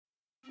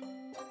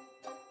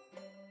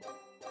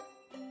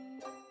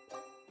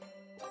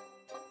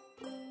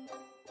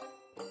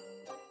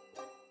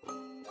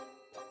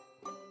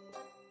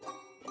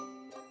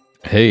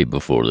Hey,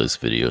 before this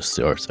video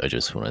starts, I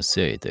just want to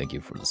say thank you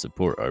for the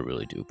support. I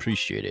really do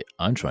appreciate it.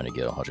 I'm trying to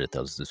get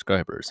 100,000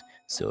 subscribers,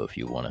 so if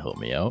you want to help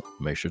me out,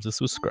 make sure to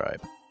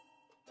subscribe.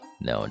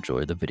 Now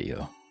enjoy the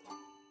video.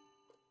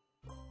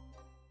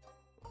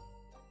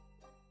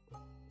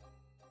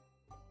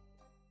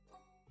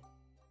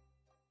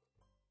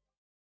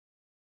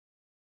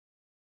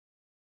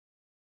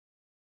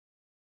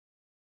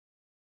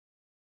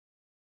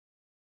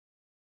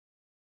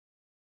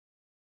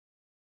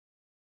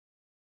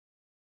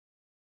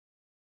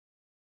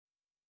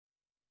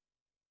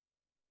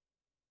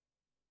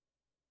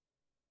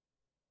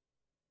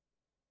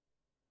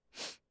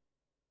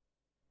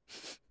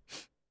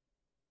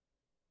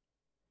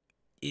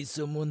 Is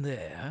someone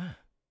there?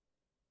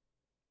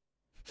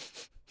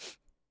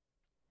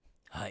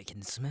 I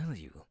can smell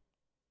you.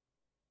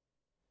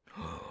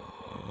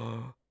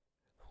 I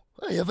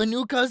have a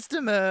new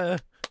customer!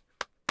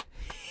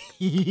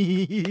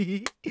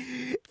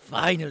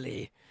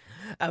 Finally!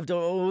 After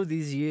all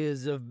these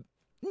years of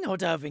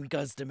not having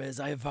customers,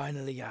 I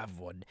finally have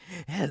one.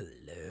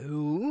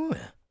 Hello?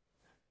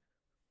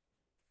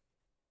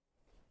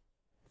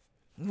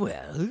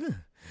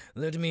 Well,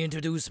 let me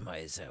introduce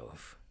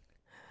myself.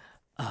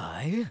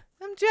 I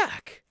am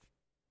Jack.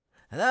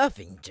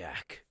 Laughing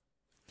Jack.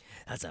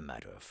 As a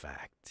matter of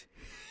fact.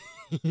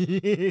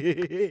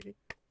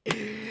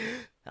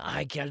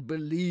 I can't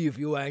believe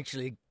you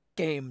actually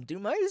came to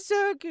my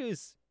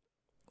circus.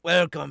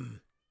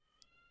 Welcome.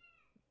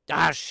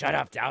 Ah, shut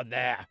up down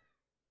there.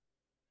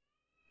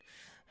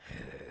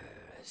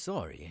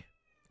 Sorry.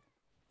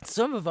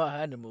 Some of our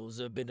animals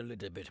have been a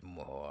little bit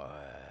more...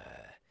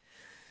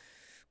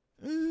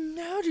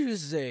 how do you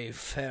say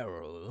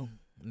feral?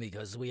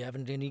 Because we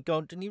haven't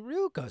got any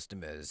real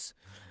customers.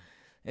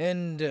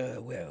 And,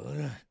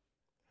 well,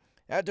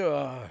 after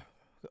our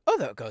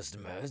other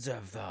customers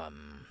have,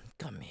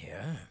 come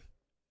here,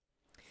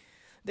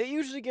 they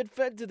usually get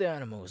fed to the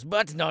animals,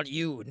 but not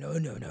you. No.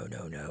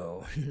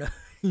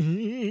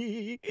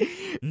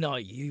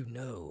 Not you,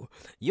 no.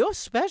 You're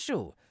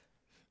special.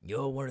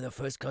 You're one of the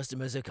first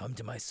customers to come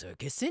to my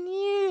circus in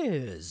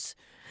years.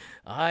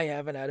 I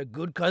haven't had a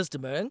good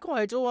customer in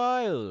quite a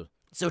while.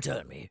 So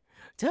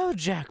tell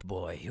Jack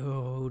Boy your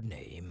old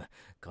name.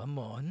 Come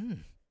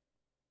on.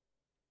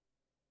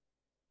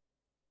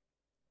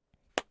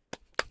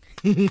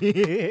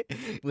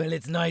 Well,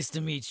 it's nice to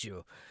meet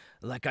you.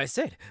 Like I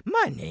said,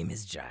 my name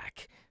is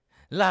Jack.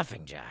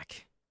 Laughing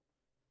Jack.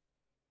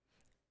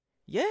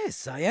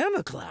 Yes, I am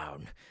a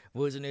clown.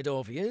 Wasn't it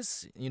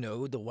obvious? You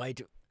know, the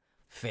white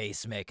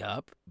face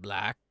makeup,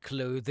 black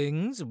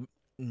clothings,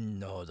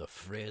 all the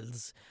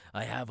frills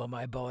I have on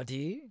my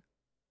body.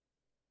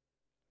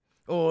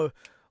 Or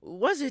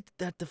was it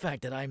that the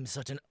fact that I'm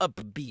such an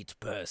upbeat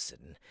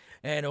person,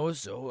 and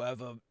also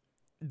have a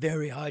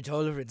very high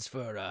tolerance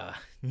for,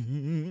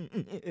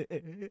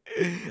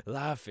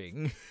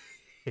 laughing?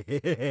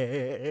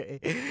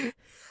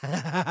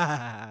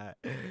 I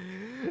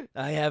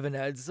haven't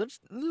had such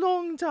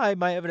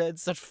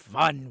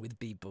fun with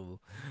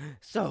people.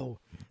 So,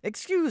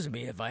 excuse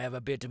me if I have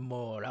a bit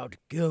more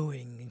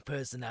outgoing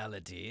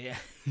personality.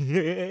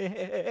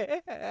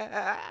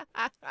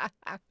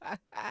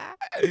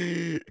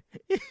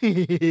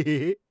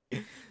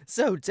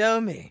 So tell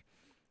me,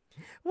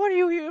 what are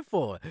you here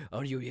for?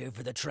 Are you here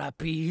for the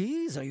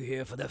trapeze? Are you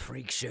here for the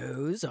freak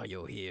shows? Are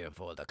you here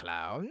for the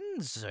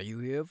clowns? Are you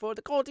here for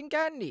the cotton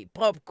candy,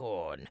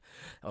 popcorn,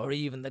 or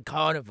even the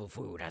carnival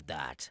food at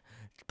that?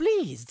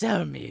 Please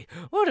tell me,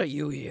 what are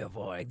you here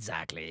for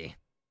exactly?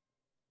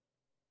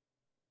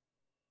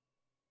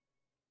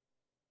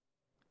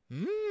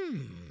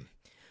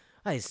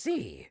 I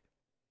see.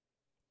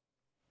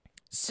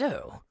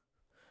 So,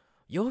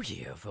 you're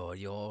here for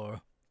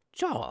your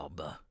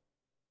job.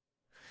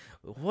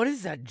 What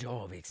is that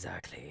job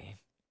exactly?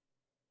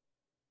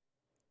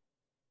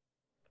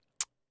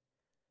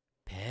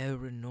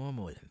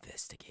 Paranormal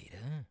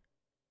investigator?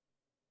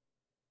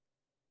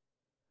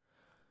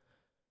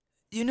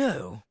 You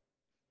know,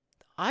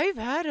 I've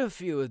had a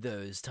few of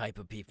those type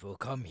of people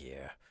come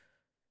here.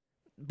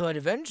 But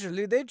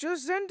eventually they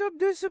just end up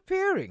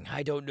disappearing.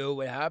 I don't know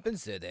what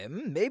happens to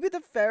them. Maybe the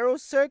feral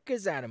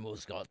circus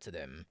animals got to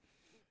them.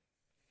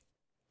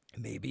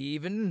 Maybe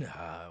even,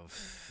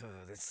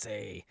 let's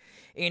say,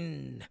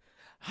 in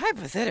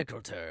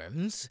hypothetical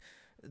terms,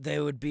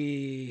 there would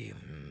be,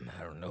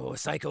 I don't know, a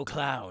psycho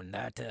clown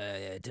that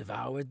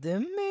devoured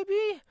them,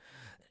 maybe?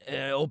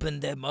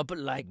 Opened them up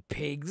like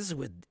pigs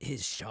with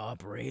his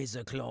sharp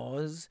razor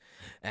claws,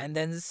 and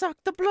then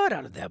sucked the blood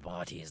out of their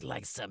bodies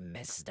like some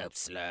messed up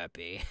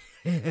Slurpee.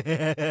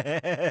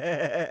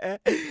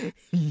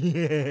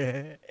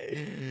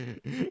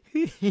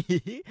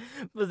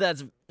 But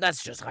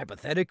that's just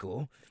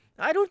hypothetical.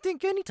 I don't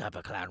think any type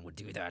of clown would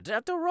do that.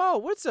 After all,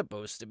 we're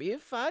supposed to be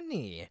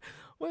funny.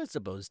 We're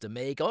supposed to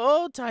make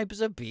all types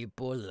of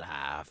people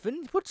laugh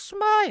and put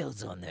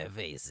smiles on their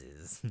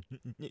faces.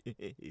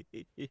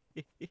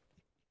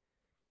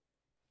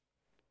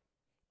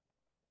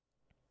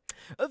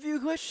 A few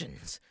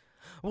questions.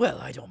 Well,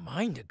 I don't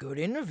mind a good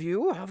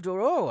interview.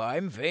 After all,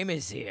 I'm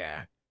famous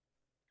here.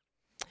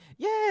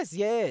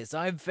 Yes,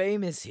 I'm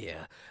famous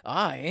here.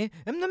 I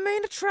am the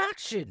main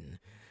attraction.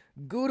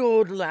 Good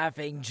old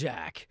Laughing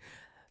Jack,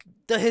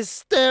 the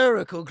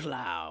hysterical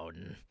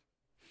clown.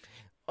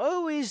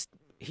 Always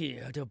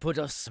here to put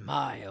a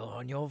smile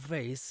on your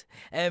face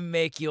and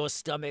make your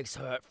stomachs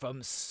hurt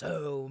from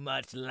so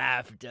much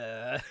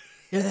laughter.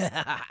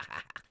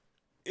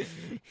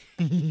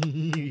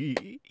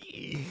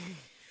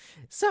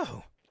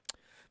 So,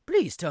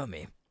 please tell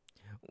me,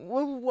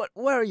 what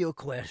are your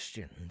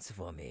questions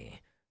for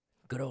me,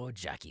 good old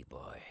Jackie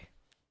boy?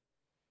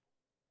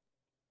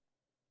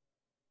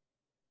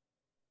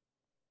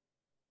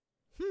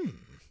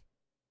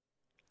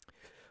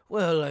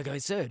 Well, like I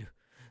said,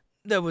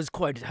 that was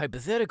quite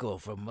hypothetical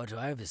from what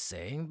I was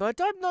saying,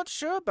 but I'm not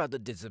sure about the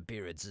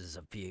disappearances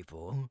of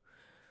people.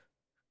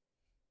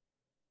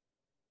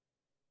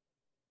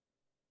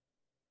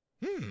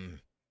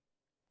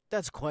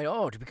 That's quite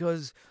odd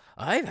because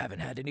I haven't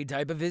had any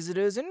type of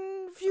visitors in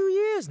a few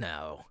years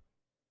now.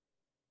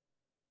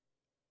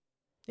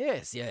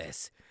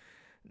 Yes.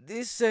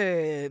 This,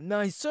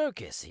 my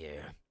circus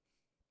here.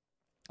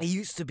 It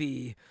used to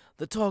be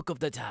the talk of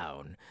the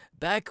town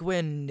back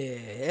when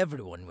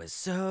everyone was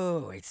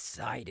so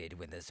excited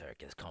when the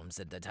circus comes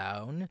into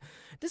town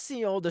to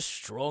see all the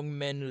strong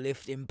men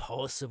lift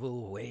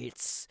impossible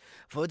weights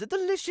for the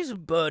delicious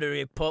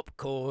buttery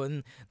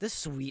popcorn, the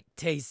sweet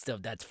taste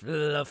of that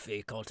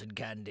fluffy cotton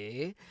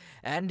candy,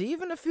 and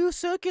even a few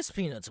circus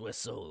peanuts were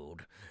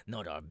sold.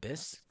 Not our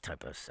best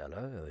type of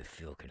seller, if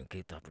you can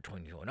keep that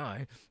between you and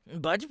I,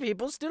 but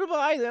people still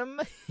buy them.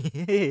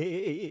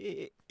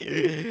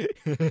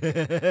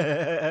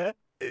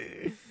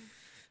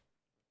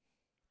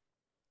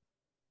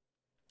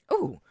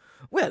 Oh,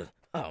 well,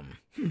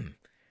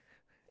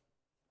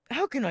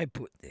 how can I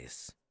put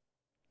this?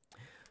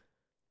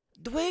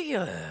 The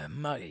way,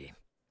 my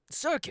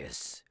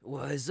circus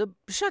was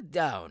shut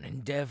down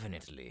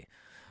indefinitely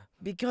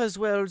because,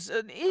 well,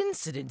 an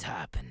incident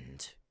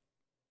happened.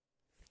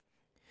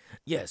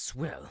 Yes,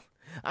 well,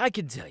 I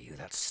can tell you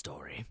that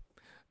story.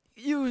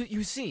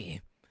 You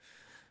see,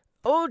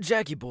 old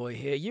Jackie Boy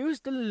here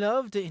used to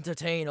love to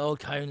entertain all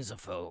kinds of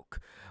folk,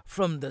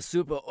 from the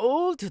super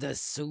old to the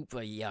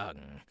super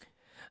young.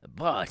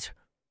 But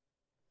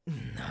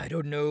I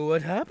don't know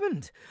what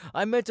happened.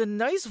 I met a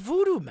nice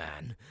voodoo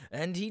man,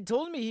 and he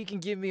told me he can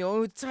give me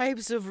all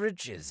types of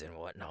riches and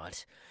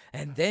whatnot.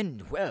 And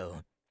then,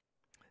 well,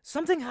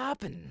 something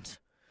happened.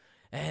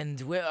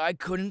 And, well, I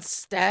couldn't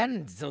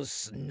stand those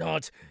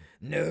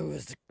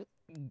snot-nosed,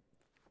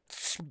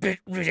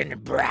 spit-ridden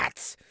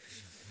brats.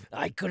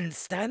 I couldn't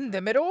stand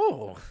them at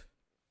all.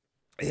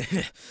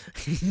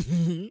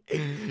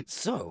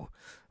 So,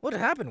 what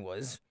happened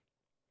was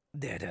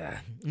that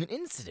an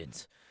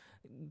incident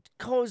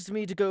caused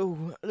me to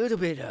go a little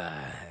bit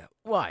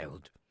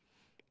wild.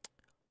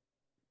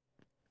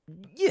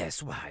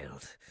 Yes,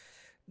 wild.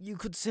 You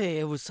could say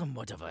it was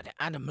somewhat of an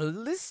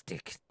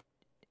animalistic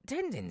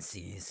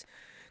tendencies.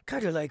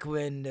 Kind of like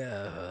when,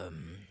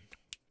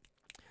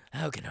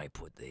 how can I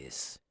put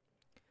this?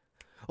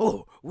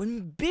 Oh,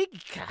 when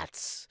big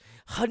cats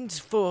hunt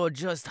for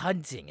just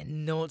hunting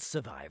and not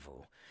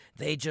survival.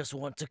 They just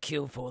want to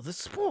kill for the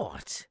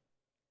sport.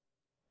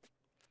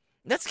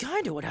 That's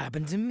kind of what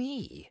happened to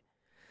me.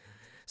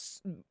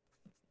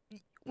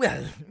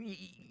 Well,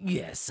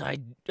 yes, I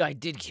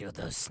did kill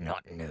those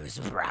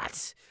snot-nosed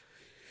brats.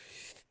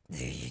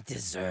 They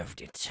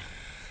deserved it.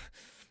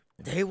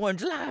 They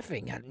weren't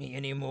laughing at me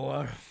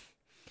anymore.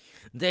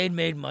 They'd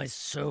made my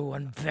show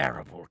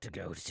unbearable to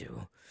go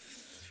to.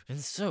 And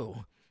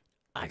so,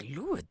 I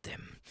lured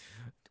them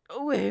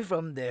away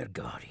from their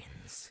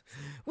guardians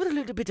with a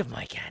little bit of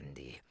my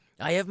candy.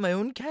 I have my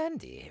own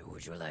candy.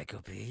 Would you like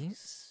a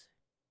piece?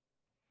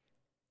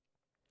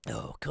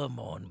 Oh, come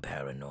on,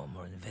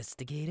 paranormal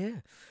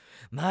investigator.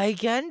 My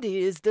candy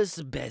is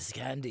the best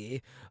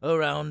candy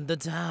around the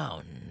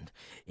town.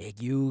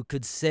 You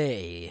could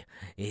say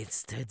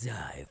it's to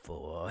die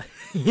for.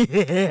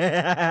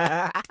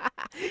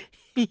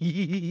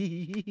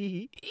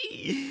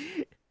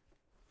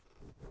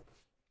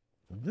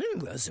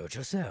 Well, search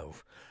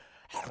yourself.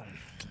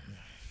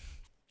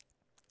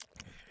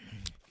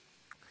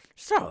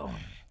 So,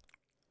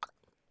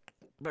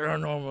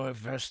 paranormal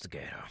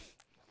investigator.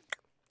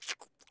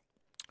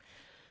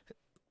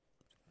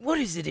 What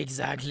is it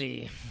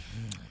exactly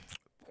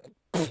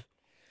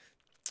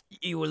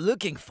you were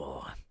looking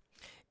for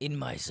in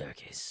my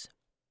circus?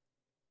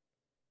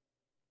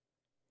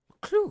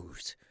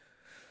 Clues?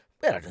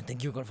 Well, I don't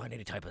think you're going to find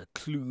any type of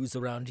clues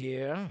around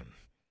here.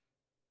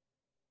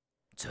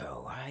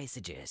 So, I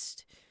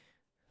suggest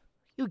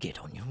you get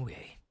on your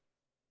way.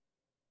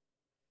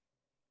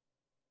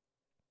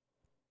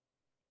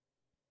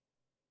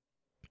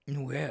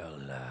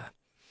 Well,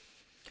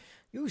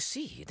 you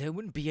see, there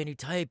wouldn't be any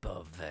type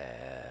of,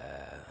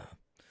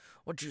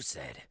 what you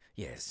said,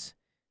 yes.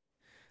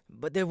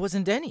 But there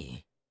wasn't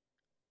any.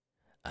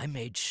 I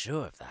made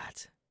sure of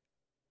that.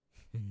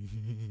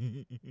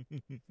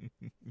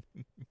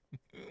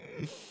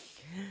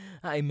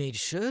 I made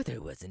sure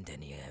there wasn't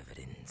any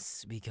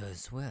evidence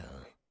because,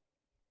 well,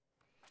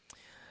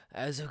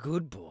 as a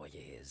good boy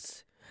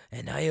is,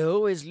 and I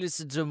always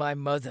listened to my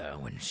mother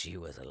when she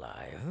was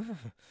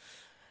alive,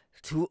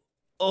 to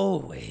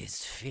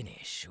always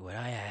finish what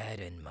I had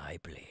in my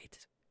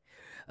plate.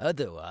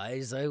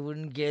 Otherwise, I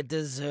wouldn't get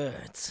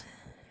dessert.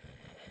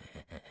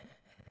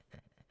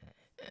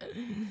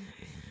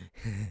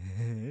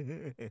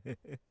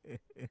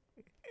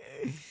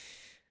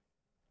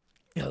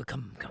 Oh,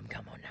 come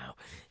on now.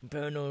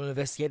 Paranormal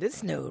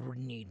investigators, no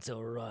need to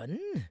run.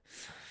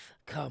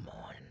 Come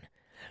on.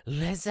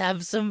 Let's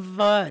have some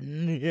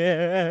fun.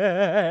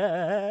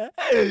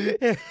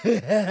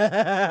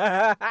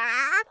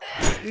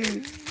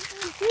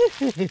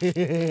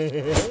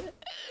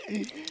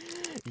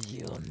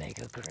 You'll make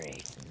a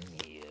great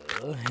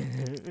meal.